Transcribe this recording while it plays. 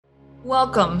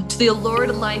Welcome to the Allured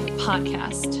Life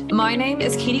podcast. My name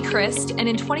is Katie Christ, and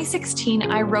in 2016,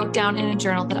 I wrote down in a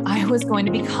journal that I was going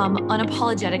to become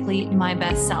unapologetically my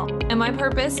best self. And my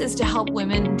purpose is to help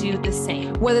women do the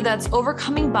same, whether that's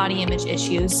overcoming body image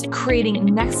issues, creating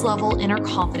next level inner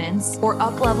confidence, or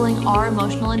up-leveling our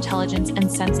emotional intelligence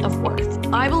and sense of worth.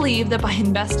 I believe that by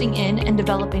investing in and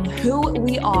developing who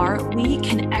we are, we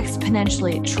can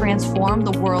exponentially transform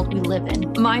the world we live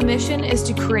in. My mission is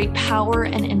to create power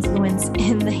and influence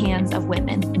in the hands of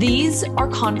women. These are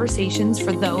conversations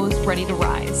for those ready to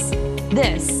rise.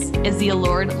 This is the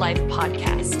Allured Life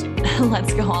podcast.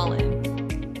 Let's go all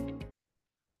in.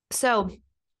 So,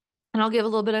 and I'll give a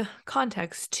little bit of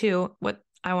context to what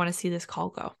I want to see this call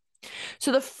go.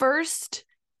 So the first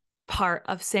part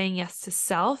of saying yes to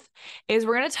self is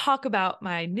we're going to talk about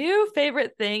my new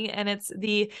favorite thing, and it's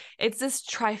this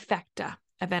trifecta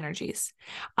of energies.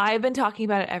 I've been talking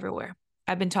about it everywhere.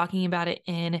 I've been talking about it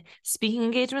in speaking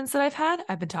engagements that I've had.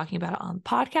 I've been talking about it on the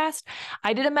podcast.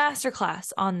 I did a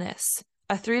masterclass on this,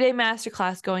 a 3-day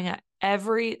masterclass going at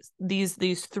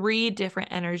these 3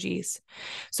 different energies.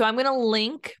 So I'm going to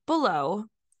link below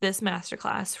this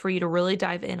masterclass for you to really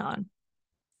dive in on.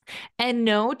 And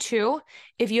know too,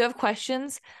 if you have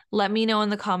questions, let me know in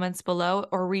the comments below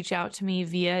or reach out to me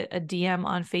via a DM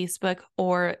on Facebook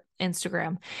or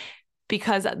Instagram,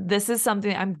 because this is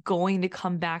something I'm going to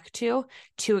come back to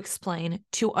explain,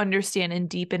 to understand and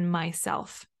deepen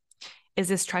myself, is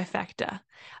this trifecta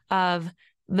of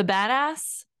the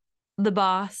badass, the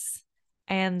boss,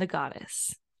 and the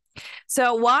goddess.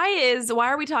 So why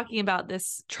are we talking about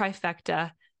this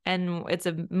trifecta? And it's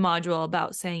a module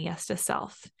about saying yes to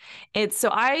self. So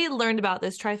I learned about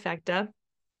this trifecta.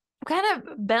 I've kind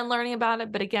of been learning about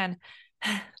it, but again,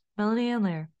 Melanie Ann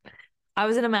Lair. I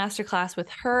was in a masterclass with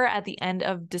her at the end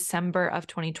of December of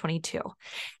 2022,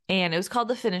 and it was called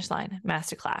the Finish Line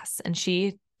Masterclass, and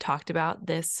she talked about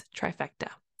this trifecta.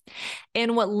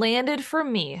 And what landed for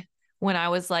me when I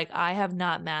was like, I have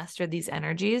not mastered these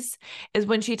energies, is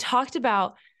when she talked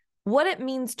about what it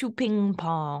means to ping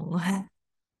pong.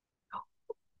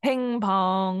 Ping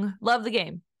pong. Love the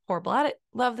game. Horrible at it.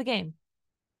 Love the game.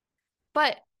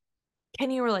 But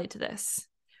can you relate to this?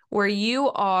 Where you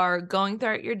are going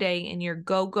throughout your day and you're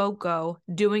go, go, go,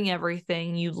 doing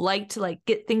everything. You like to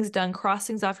get things done, cross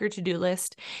things off your to-do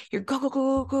list. You're go, go,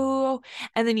 go, go, go.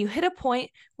 And then you hit a point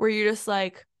where you're just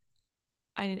like,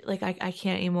 I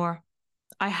can't anymore.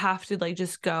 I have to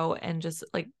just go and just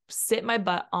sit my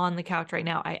butt on the couch right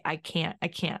now. I can't.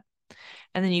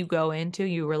 And then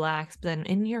you relax, but then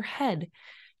in your head,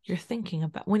 you're thinking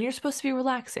about when you're supposed to be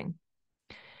relaxing,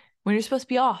 when you're supposed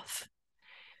to be off,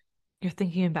 you're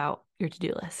thinking about your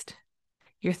to-do list.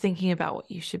 You're thinking about what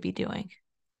you should be doing.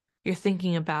 You're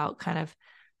thinking about kind of,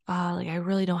 I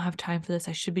really don't have time for this.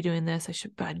 I should be doing this.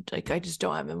 But I just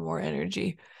don't have more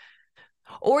energy.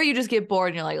 Or you just get bored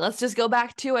and you're like, let's just go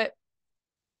back to it.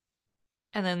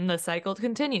 And then the cycle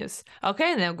continues.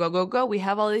 Okay, now go, go, go. We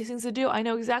have all these things to do. I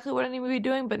know exactly what I need to be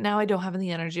doing, but now I don't have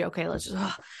any energy. Okay, let's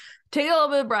just take a little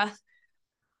bit of breath.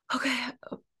 Okay.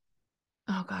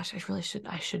 Oh gosh,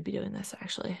 I should be doing this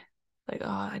actually.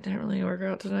 I didn't really work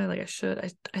out today. I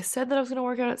should. I said that I was going to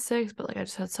work out at 6, but I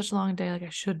just had such a long day. I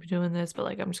should be doing this, but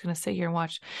I'm just going to sit here and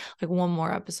watch one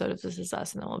more episode of This Is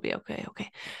Us, and then we'll be okay.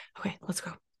 Okay, let's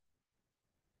go.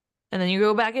 And then you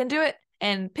go back into it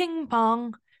and ping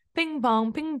pong, ping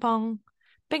pong, ping pong,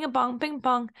 ping pong, ping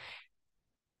pong.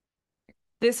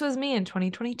 This was me in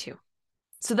 2022.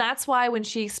 So that's why when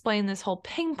she explained this whole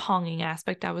ping ponging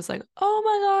aspect, I was like, oh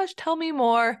my gosh, tell me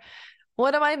more.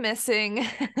 What am I missing?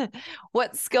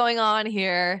 What's going on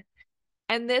here?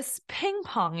 And this ping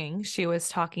ponging she was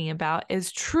talking about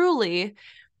is truly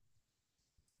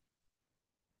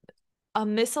a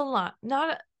misalignment,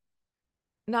 not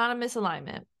a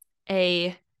misalignment,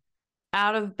 a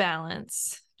out of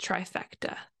balance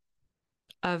trifecta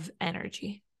of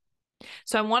energy.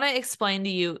 So I want to explain to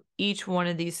you each one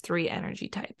of these 3 energy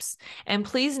types. And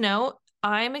please note,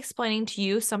 I'm explaining to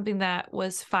you something that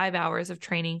was 5 hours of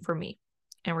training for me.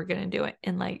 And we're going to do it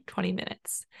in 20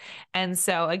 minutes. And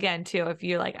so again, too, if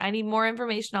you're I need more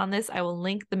information on this, I will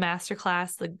link the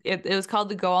masterclass. It was called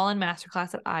the Go All In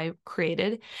Masterclass that I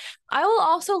created. I will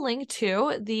also link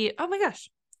to oh my gosh,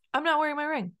 I'm not wearing my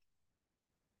ring.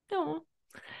 No.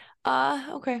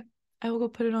 Okay. I will go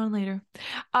put it on later.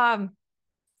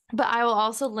 But I will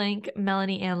also link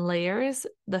Melanie Ann Layer's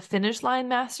The Finish Line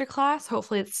Masterclass.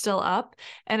 Hopefully it's still up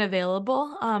and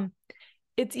available.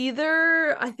 It's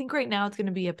either, I think right now it's going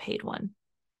to be a paid one.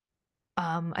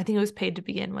 I think it was paid to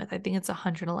begin with. I think it's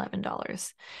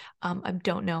 $111. I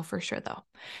don't know for sure though,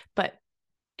 but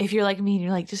if you're like me and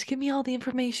you're like, just give me all the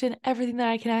information, everything that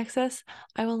I can access,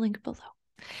 I will link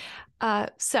below.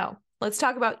 So let's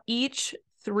talk about each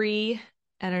 3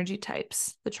 energy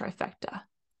types, the trifecta.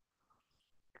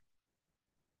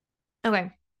 Okay.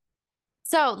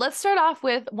 So let's start off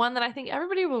with one that I think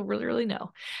everybody will really, really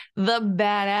know, the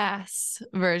badass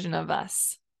version of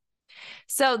us.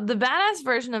 So the badass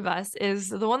version of us is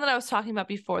the one that I was talking about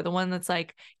before, the one that's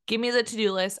like, give me the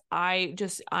to-do list. I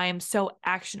am so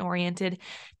action oriented.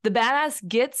 The badass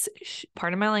gets,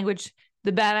 pardon my language,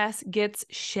 the badass gets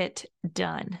shit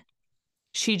done.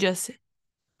 She just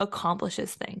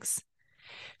accomplishes things.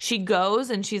 She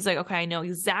goes and she's like, okay, I know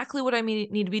exactly what I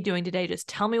need to be doing today. Just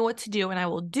tell me what to do and I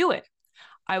will do it.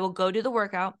 I will go do the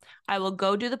workout. I will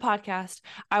go do the podcast.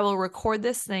 I will record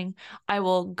this thing. I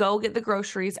will go get the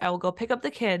groceries. I will go pick up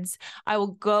the kids. I will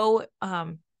go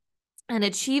and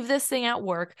achieve this thing at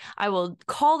work. I will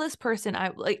call this person.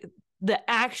 I like the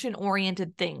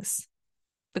action-oriented things,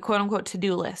 the quote unquote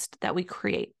to-do list that we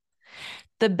create.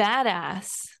 The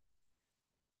badass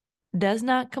does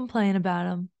not complain about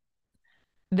them,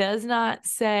 does not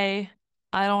say,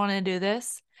 I don't want to do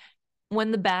this.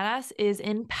 When the badass is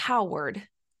empowered,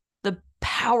 the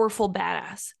powerful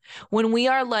badass, when we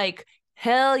are like,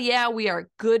 hell yeah, we are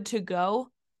good to go,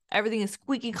 everything is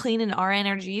squeaky clean in our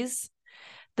energies,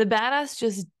 the badass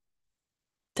just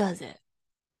does it.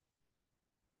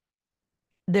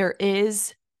 There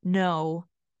is no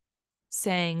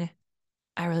saying,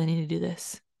 I really need to do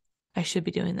this. I should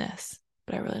be doing this,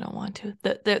 but I really don't want to.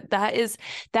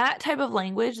 That type of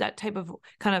language, that type of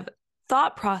kind of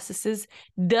thought processes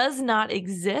does not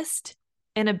exist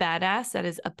in a badass that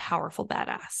is a powerful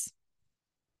badass.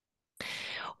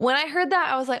 When I heard that,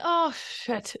 I was like, oh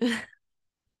shit.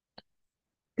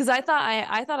 Because I thought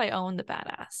I owned the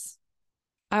badass.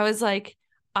 I was like,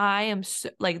 I am so,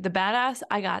 like the badass,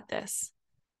 I got this.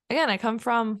 Again, I come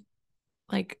from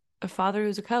like a father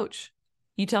who's a coach.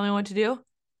 You tell me what to do,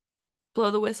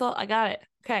 blow the whistle, I got it.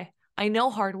 Okay. I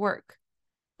know hard work.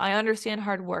 I understand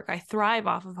hard work. I thrive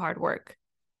off of hard work.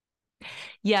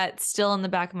 Yet still in the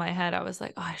back of my head, I was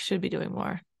like, oh, I should be doing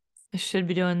more. I should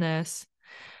be doing this.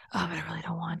 Oh, but I really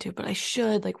don't want to, but I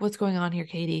should. Like, what's going on here,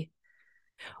 Katie?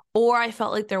 Or I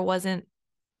felt like there wasn't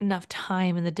enough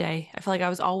time in the day. I felt like I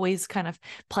was always kind of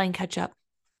playing catch up.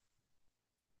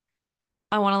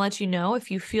 I want to let you know, if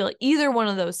you feel either one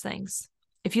of those things,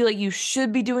 if you like you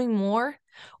should be doing more,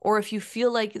 or if you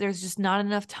feel like there's just not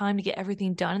enough time to get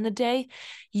everything done in the day,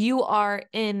 you are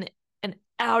in an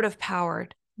out of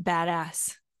powered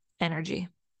badass energy.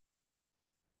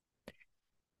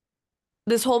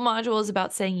 This whole module is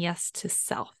about saying yes to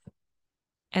self.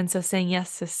 And so saying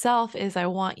yes to self is, I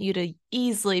want you to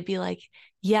easily be like,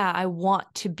 yeah, I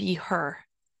want to be her.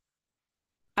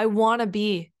 I want to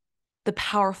be the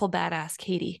powerful badass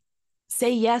Katie.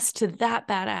 Say yes to that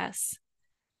badass.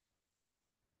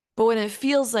 But when it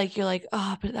feels like you're like,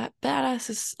 oh, but that badass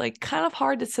is like kind of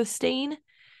hard to sustain,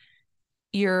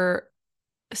 you're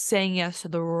saying yes to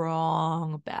the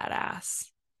wrong badass.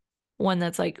 One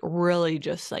that's like really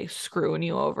just like screwing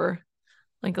you over.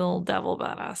 Like a little devil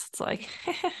badass. It's like,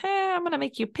 I'm going to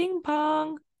make you ping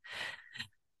pong.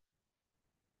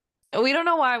 We don't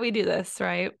know why we do this,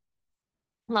 right?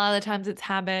 A lot of the times it's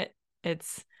habit.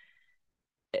 It's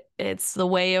the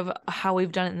way of how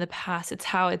we've done it in the past. It's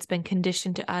how it's been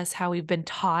conditioned to us, how we've been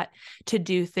taught to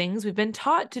do things. We've been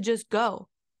taught to just go.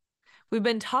 We've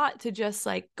been taught to just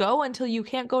like go until you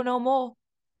can't go no more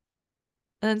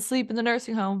and then sleep in the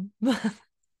nursing home.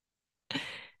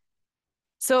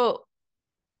 So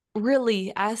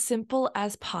really, as simple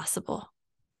as possible,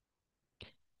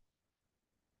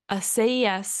 a say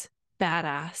yes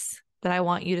badass that I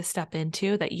want you to step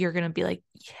into, that you're going to be like,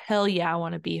 hell yeah, I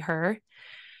want to be her.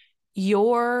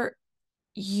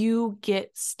 You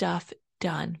get stuff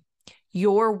done.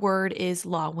 Your word is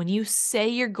law. When you say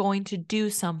you're going to do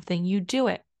something, you do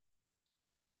it.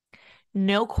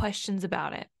 No questions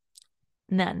about it.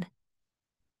 None.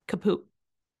 Kaput.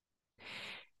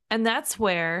 And that's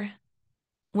where,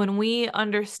 when we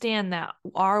understand that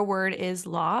our word is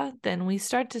law, then we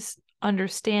start to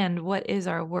understand, what is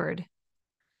our word?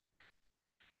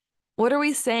 What are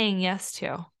we saying yes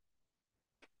to?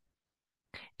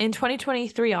 In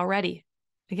 2023 already,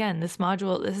 again, this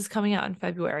is coming out in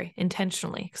February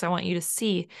intentionally, because I want you to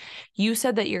see, you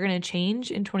said that you're going to change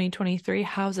in 2023.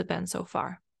 How's it been so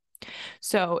far?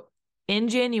 So in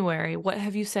January, what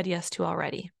have you said yes to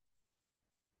already?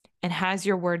 And has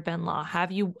your word been law?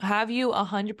 Have you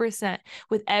 100%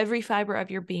 with every fiber of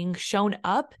your being shown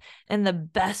up in the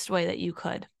best way that you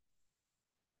could?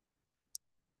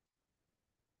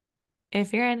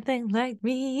 If you're anything like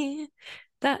me,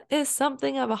 That is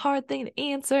something of a hard thing to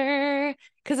answer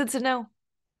because it's a no.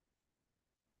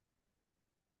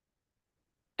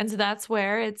 And so that's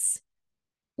where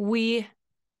we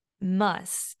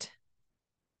must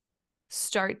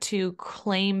start to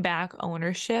claim back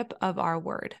ownership of our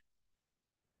word.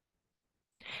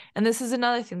 And this is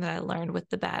another thing that I learned with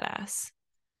the badass.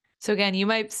 So again, you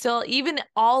might still, even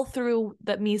all through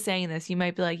me saying this, you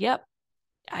might be like, yep,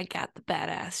 I got the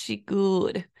badass. She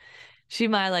good. She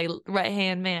my like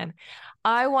right-hand man.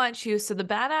 I want you, so the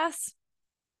badass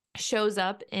shows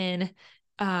up in,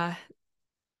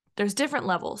 there's different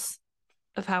levels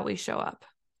of how we show up.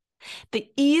 The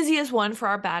easiest one for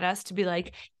our badass to be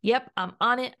like, yep, I'm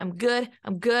on it, I'm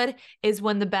good, is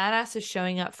when the badass is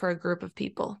showing up for a group of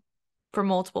people, for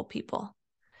multiple people.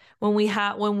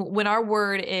 When our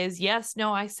word is, yes,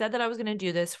 no, I said that I was going to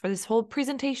do this for this whole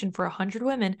presentation for 100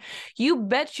 women, you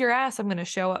bet your ass I'm going to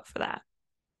show up for that.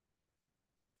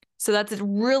 So that's a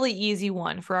really easy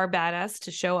one for our badass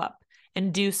to show up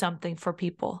and do something for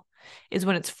people, is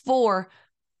when it's for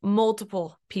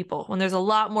multiple people, when there's a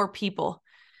lot more people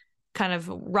kind of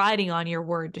riding on your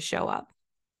word to show up.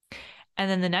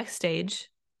 And then the next stage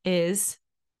is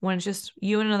when it's just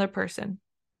you and another person,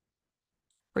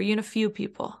 or you and a few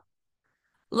people.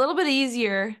 A little bit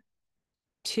easier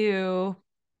to,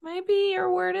 maybe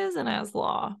your word isn't as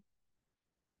law.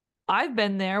 I've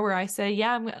been there where I say,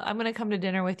 yeah, I'm going to come to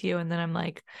dinner with you. And then I'm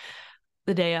like,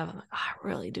 the day of, I'm like, I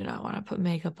really do not want to put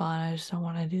makeup on. I just don't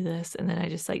want to do this. And then I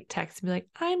just like text and be like,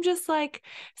 I'm just like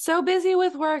so busy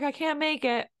with work. I can't make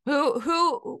it.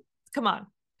 Who, come on.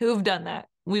 Who've done that?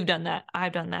 We've done that.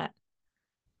 I've done that.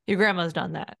 Your grandma's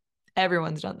done that.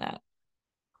 Everyone's done that.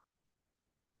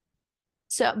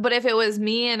 So, but if it was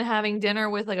me and having dinner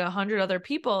with like 100 other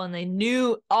people and they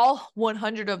knew all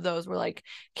 100 of those were like,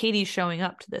 Katie's showing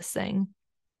up to this thing,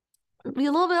 it'd be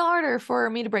a little bit harder for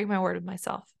me to break my word with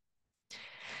myself.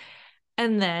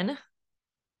 And then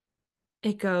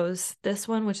it goes this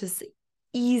one, which is the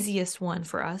easiest one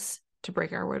for us to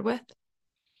break our word with.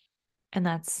 And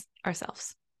that's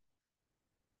ourselves.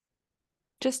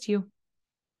 Just you.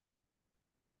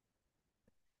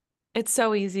 It's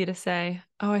so easy to say,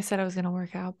 oh, I said I was going to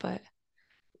work out, but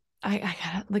I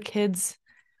got the kids.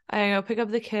 I go pick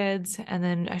up the kids, and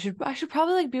then I should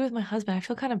probably like be with my husband. I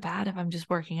feel kind of bad if I'm just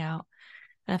working out.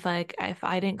 And if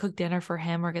I didn't cook dinner for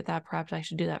him or get that prepped, I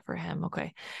should do that for him.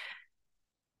 Okay.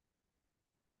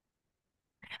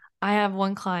 I have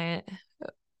one client.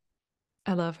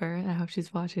 I love her. I hope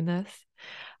she's watching this.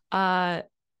 And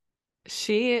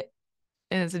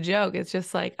it's a joke. It's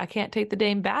just like, I can't take the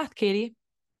dang bath, Katie.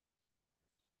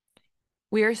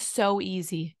 We are so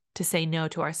easy to say no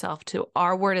to ourselves, to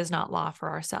our word is not law for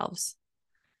ourselves.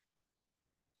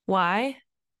 Why?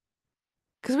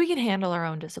 Because we can handle our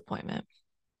own disappointment.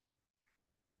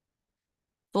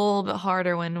 It's a little bit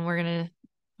harder when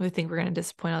we think we're gonna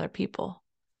disappoint other people.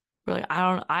 We're like,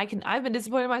 I've been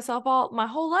disappointed in myself my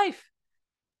whole life.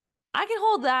 I can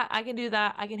hold that. I can do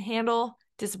that. I can handle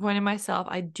disappointing myself.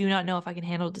 I do not know if I can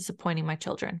handle disappointing my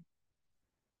children.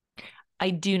 I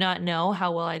do not know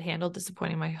how well I'd handle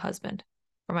disappointing my husband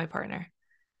or my partner.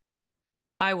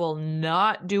 I will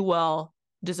not do well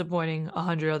disappointing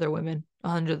 100 other women,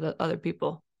 100 other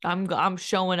people. I'm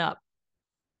showing up.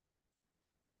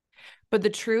 But the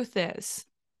truth is,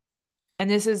 and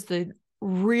this is the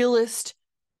realest,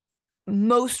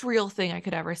 most real thing I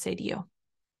could ever say to you.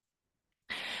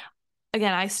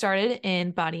 Again, I started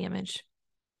in body image,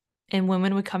 and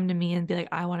women would come to me and be like,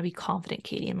 I want to be confident,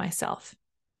 Katie, in myself.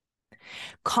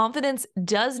 Confidence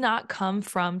does not come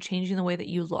from changing the way that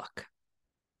you look.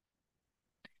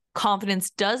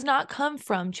 Confidence does not come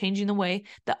from changing the way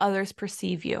that others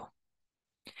perceive you.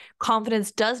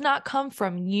 Confidence does not come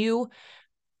from you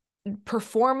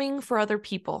performing for other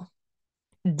people,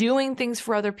 doing things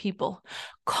for other people.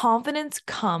 Confidence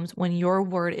comes when your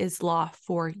word is law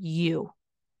for you.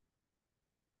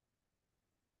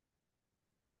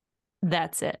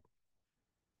 That's it.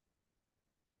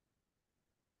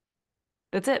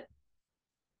 That's it.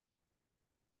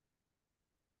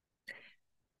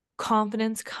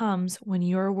 Confidence comes when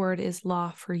your word is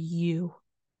law for you.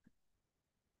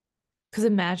 Because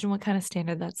imagine what kind of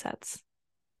standard that sets.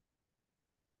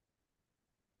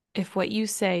 If what you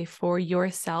say for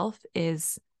yourself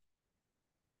is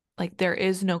like, there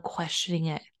is no questioning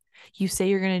it. You say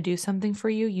you're going to do something for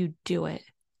you, you do it.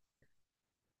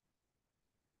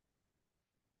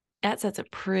 That sets a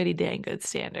pretty dang good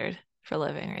standard for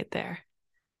living right there.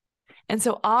 And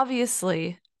so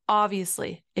obviously,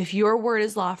 if your word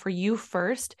is law for you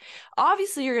first,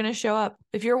 obviously you're going to show up.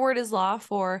 If your word is law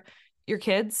for your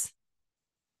kids,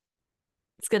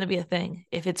 it's going to be a thing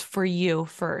if it's for you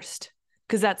first,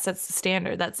 because that sets the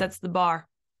standard, that sets the bar.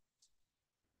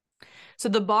 So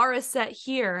the bar is set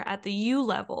here at the you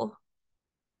level.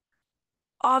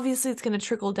 Obviously, it's going to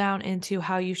trickle down into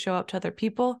how you show up to other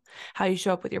people, how you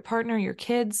show up with your partner, your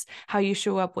kids, how you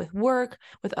show up with work,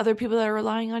 with other people that are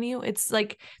relying on you. It's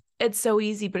like, it's so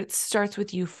easy, but it starts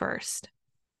with you first.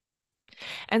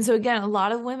 And so again, a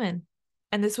lot of women,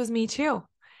 and this was me too.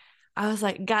 I was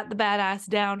like, got the badass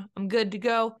down. I'm good to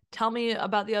go. Tell me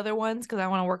about the other ones because I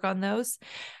want to work on those.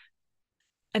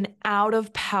 An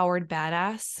out-of-powered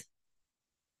badass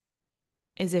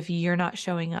is if you're not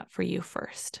showing up for you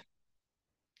first.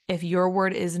 If your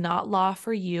word is not law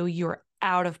for you, you're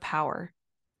out of power.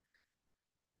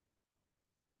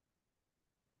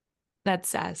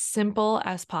 That's as simple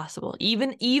as possible.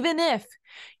 Even if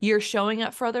you're showing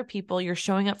up for other people, you're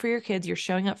showing up for your kids, you're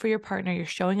showing up for your partner, you're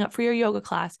showing up for your yoga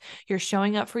class, you're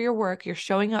showing up for your work, you're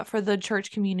showing up for the church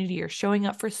community, you're showing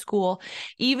up for school.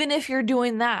 Even if you're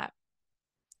doing that,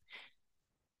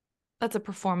 that's a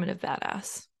performative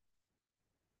badass.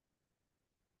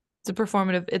 It's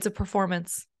a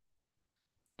performance.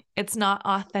 It's not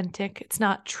authentic. It's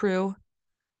not true.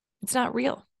 It's not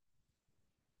real.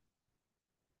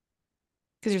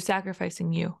 Because you're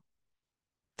sacrificing you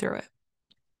through it.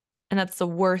 And that's the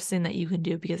worst thing that you can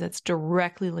do because that's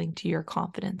directly linked to your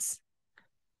confidence.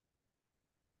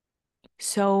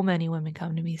 So many women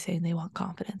come to me saying they want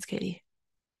confidence, Katie.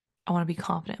 I want to be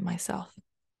confident in myself.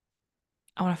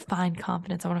 I want to find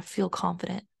confidence. I want to feel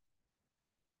confident.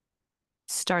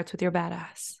 Starts with your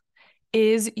badass.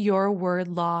 Is your word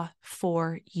law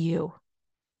for you?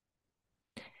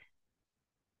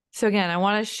 So again, I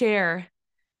want to share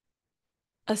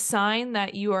a sign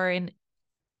that you are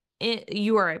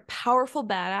you are a powerful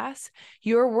badass.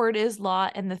 Your word is law,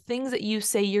 and the things that you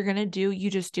say you're going to do,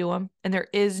 you just do them. And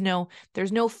there's no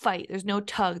fight. There's no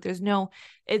tug.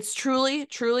 It's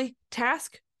truly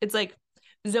task. It's like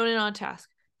zone in on task.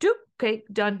 Doop. Okay,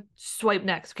 done. Swipe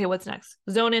next. Okay, what's next?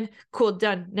 Zone in. Cool.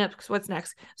 Done. Next. What's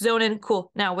next? Zone in.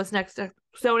 Cool. Now what's next?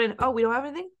 Zone in. Oh, we don't have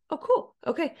anything? Oh, cool.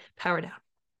 Okay. Power down.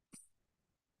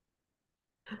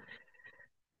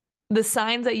 The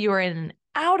signs that you are in an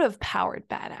out-of-powered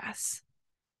badass.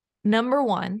 Number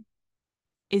one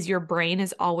is your brain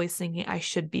is always thinking, I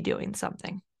should be doing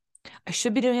something. I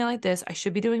should be doing it like this. I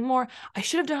should be doing more. I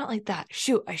should have done it like that.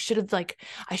 Shoot, I should have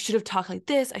talked like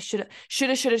this. I should,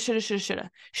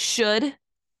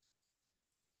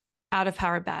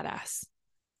 out-of-powered badass.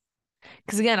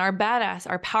 Because again,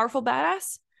 our powerful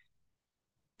badass,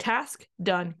 task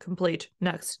done, complete,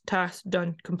 next. Task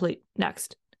done, complete,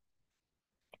 next.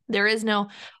 There is no,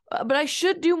 but I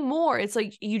should do more. It's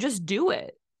like, you just do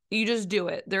it. You just do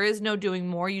it. There is no doing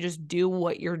more. You just do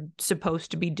what you're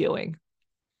supposed to be doing.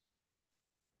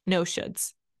 No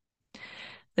shoulds.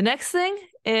 The next thing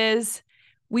is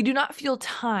we do not feel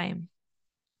time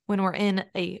when we're in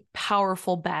a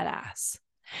powerful badass.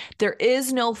 There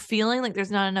is no feeling like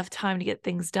there's not enough time to get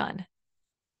things done.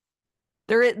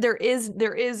 There is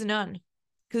none.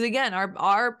 Because again,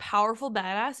 our powerful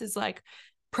badass is like,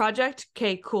 project,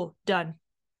 okay, cool, done.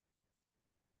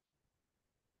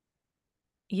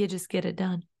 You just get it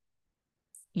done.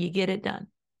 You get it done.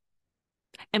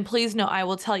 And please know, I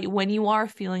will tell you when you are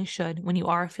feeling when you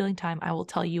are feeling time, I will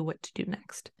tell you what to do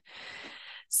next.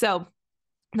 So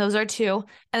those are two.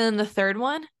 And then the third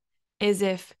one is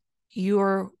if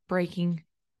you're breaking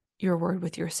your word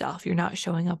with yourself, you're not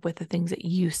showing up with the things that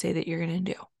you say that you're going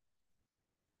to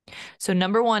do. So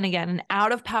number one, again,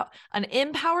 an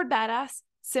empowered badass.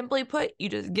 Simply put, you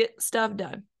just get stuff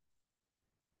done.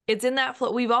 It's in that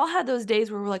flow. We've all had those days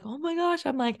where we're like, oh my gosh,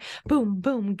 I'm like, boom,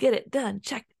 boom, get it done.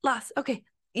 Check, last. Okay.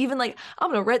 Even like,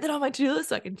 I'm going to write that on my to-do list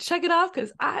so I can check it off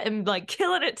because I am like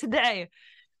killing it today.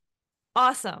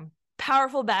 Awesome.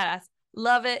 Powerful badass.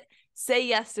 Love it. Say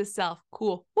yes to self.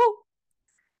 Cool. Woo.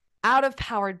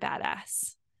 Out-of-powered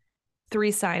badass.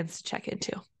 3 signs to check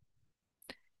into.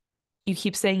 You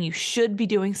keep saying you should be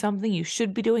doing something. You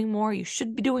should be doing more. You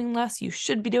should be doing less. You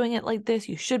should be doing it like this.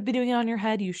 You should be doing it on your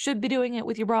head. You should be doing it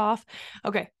with your bra off.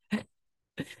 Okay.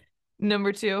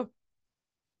 Number 2,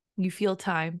 you feel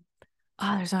time.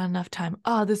 Oh, there's not enough time.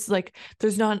 Oh, this is like,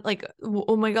 there's not like,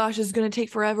 oh my gosh, this is going to take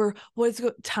forever.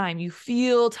 Time. You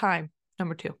feel time.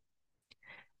 Number 2.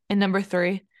 And number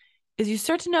 3 is you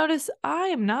start to notice I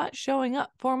am not showing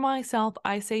up for myself.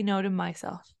 I say no to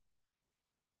myself.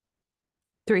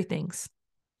 3 things.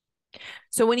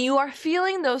 So when you are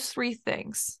feeling those 3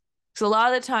 things, so a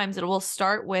lot of the times it will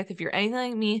start with, if you're anything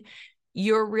like me,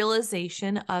 your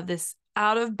realization of this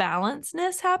out of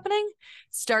balanceness happening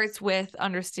starts with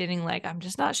understanding like, I'm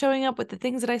just not showing up with the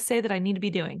things that I say that I need to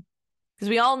be doing. Because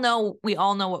we all know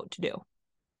what to do.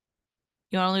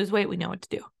 You want to lose weight? We know what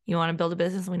to do. You want to build a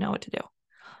business? We know what to do.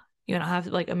 You want to have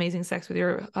like amazing sex with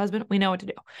your husband? We know what to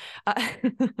do.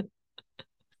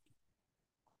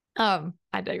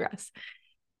 I digress.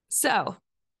 So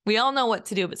we all know what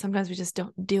to do, but sometimes we just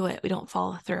don't do it. We don't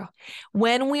follow through.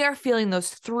 When we are feeling those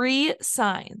 3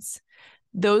 signs,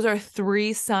 those are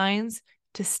 3 signs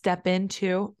to step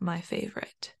into my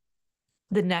favorite.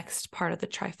 The next part of the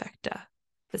trifecta,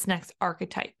 this next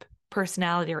archetype,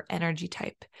 personality or energy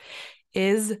type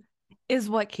is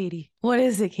what, Katie? What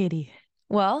is it, Katie?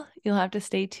 Well, you'll have to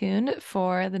stay tuned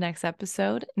for the next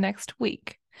episode next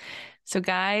week. So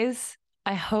guys,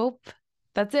 I hope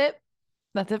that's it.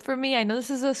 That's it for me. I know this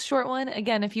is a short one.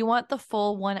 Again, if you want the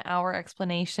full 1 hour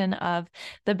explanation of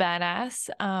the badass,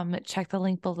 check the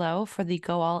link below for the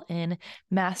Go All In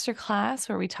masterclass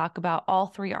where we talk about all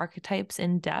 3 archetypes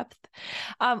in depth.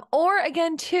 Or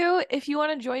again, too, if you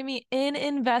want to join me in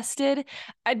Invested,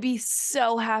 I'd be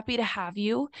so happy to have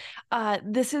you.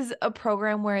 This is a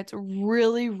program where it's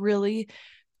really, really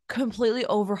completely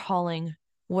overhauling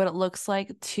what it looks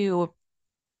like to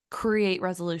create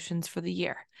resolutions for the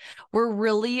year. We're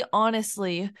really,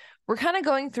 honestly, we're kind of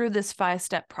going through this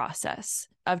 5-step process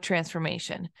of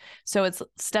transformation. So it's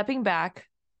stepping back,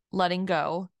 letting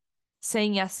go,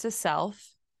 saying yes to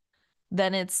self,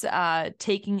 then it's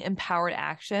taking empowered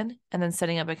action, and then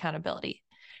setting up accountability.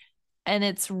 And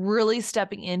it's really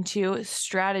stepping into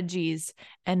strategies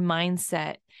and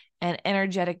mindset and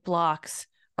energetic blocks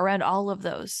around all of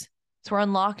those. So we're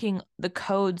unlocking the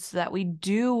codes so that we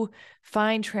do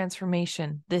find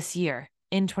transformation this year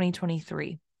in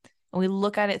 2023. And we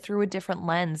look at it through a different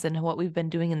lens than what we've been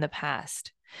doing in the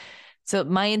past. So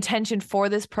my intention for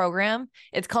this program,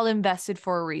 it's called Invested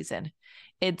for a reason.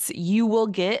 It's you will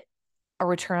get a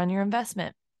return on your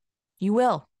investment. You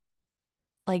will.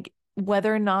 Like,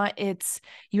 whether or not it's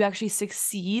you actually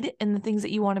succeed in the things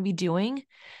that you want to be doing,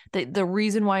 the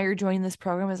reason why you're joining this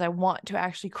program is I want to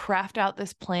actually craft out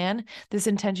this plan, this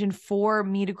intention for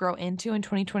me to grow into in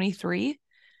 2023,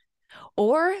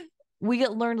 or we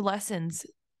get learned lessons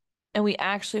and we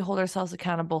actually hold ourselves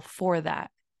accountable for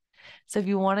that. So if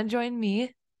you want to join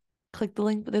me, click the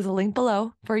link. There's a link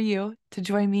below for you to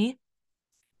join me.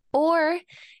 Or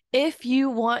if you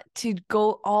want to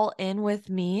go all in with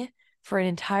me for an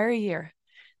entire year,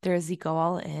 there is the Go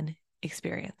All In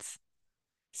experience.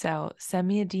 So send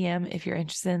me a DM if you're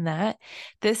interested in that.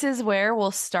 This is where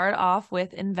we'll start off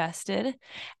with Invested,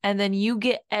 and then you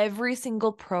get every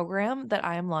single program that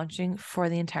I am launching for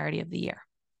the entirety of the year.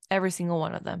 Every single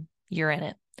one of them, you're in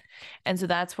it. And so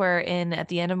that's where at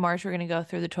the end of March, we're going to go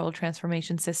through the Total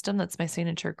Transformation System. That's my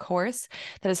signature course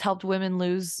that has helped women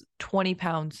lose 20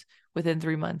 pounds within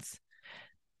 3 months,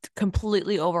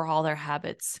 completely overhaul their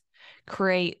habits,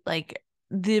 create like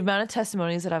the amount of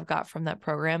testimonies that I've got from that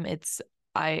program.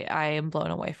 I am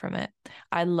blown away from it.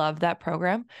 I love that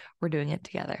program. We're doing it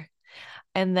together.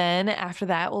 And then after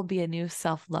that will be a new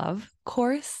self-love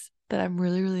course that I'm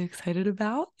really, really excited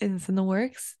about. And it's in the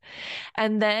works.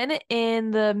 And then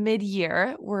in the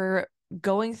mid-year, we're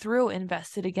going through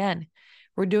Invested again.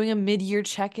 We're doing a mid-year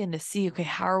check-in to see, okay,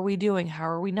 how are we doing? How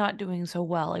are we not doing so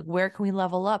well? Like, where can we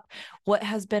level up? What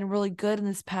has been really good in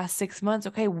this past 6 months?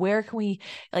 Okay, where can we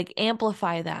like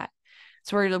amplify that?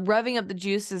 So we're revving up the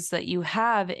juices that you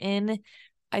have in,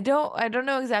 I don't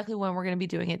know exactly when we're going to be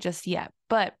doing it just yet,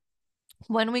 but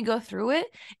when we go through it,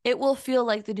 it will feel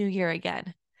like the new year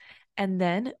again. And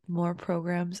then more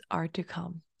programs are to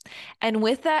come. And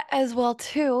with that as well,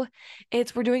 too,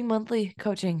 we're doing monthly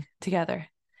coaching together.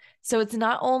 So it's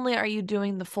not only are you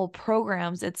doing the full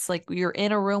programs, it's like you're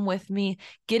in a room with me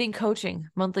getting coaching,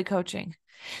 monthly coaching.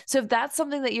 So if that's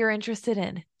something that you're interested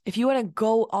in, if you want to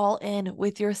go all in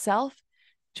with yourself,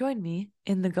 join me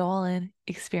in the Go All In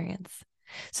experience.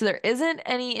 So there isn't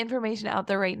any information out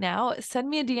there right now. Send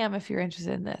me a DM if you're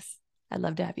interested in this. I'd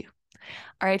love to have you.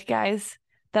 All right, guys,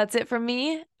 that's it from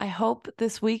me. I hope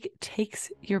this week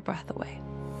takes your breath away.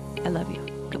 I love you.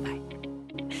 Goodbye.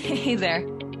 Hey there.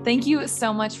 Thank you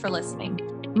so much for listening.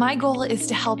 My goal is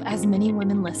to help as many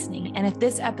women listening, and if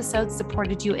this episode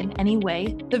supported you in any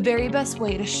way, the very best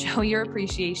way to show your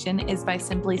appreciation is by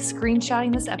simply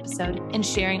screenshotting this episode and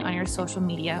sharing on your social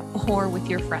media or with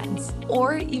your friends.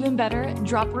 Or even better,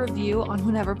 drop a review on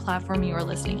whatever platform you are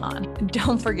listening on.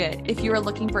 Don't forget, if you are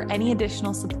looking for any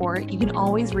additional support, you can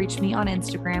always reach me on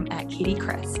Instagram at Katie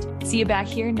Christ. See you back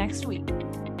here next week.